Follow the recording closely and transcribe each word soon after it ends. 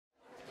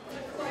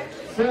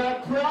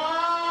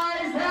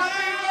Surprise!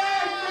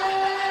 Happy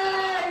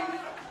birthday!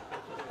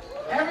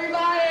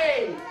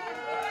 Everybody!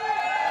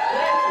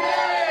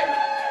 Listen!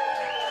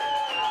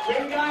 We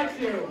got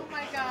you! Oh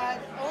my God,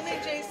 only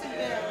Jason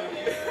Binn.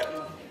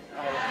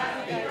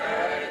 Happy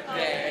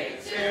birthday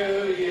to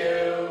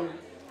you!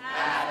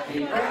 Happy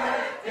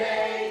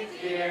birthday,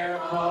 dear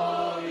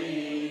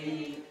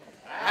Pauline!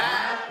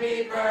 Happy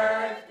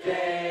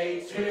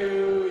birthday to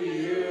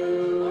you!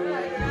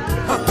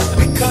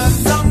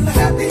 Because I'm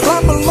happy.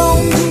 Clap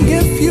along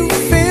if you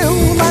feel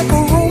like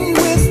a room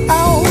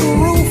without a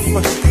roof.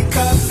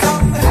 Because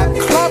I'm happy.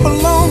 Clap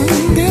along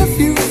if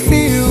you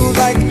feel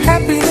like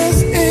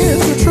happiness is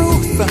the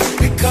truth.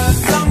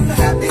 Because I'm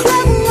happy.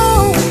 Clap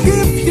along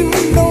if you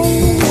know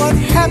what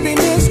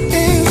happiness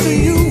is to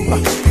you.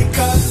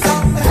 Because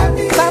I'm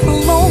happy. Clap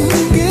along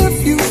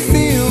if you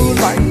feel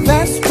like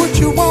that's what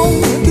you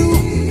want to do.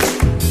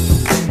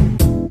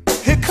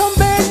 Here come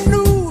bad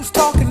news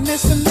talking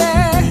this and that.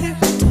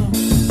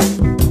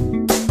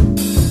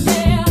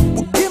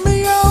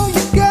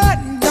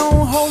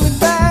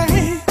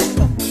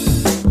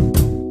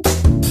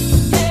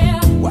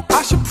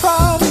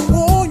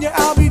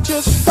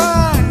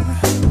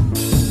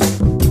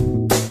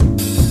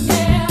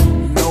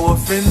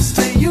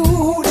 To you,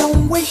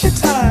 don't waste your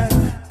time.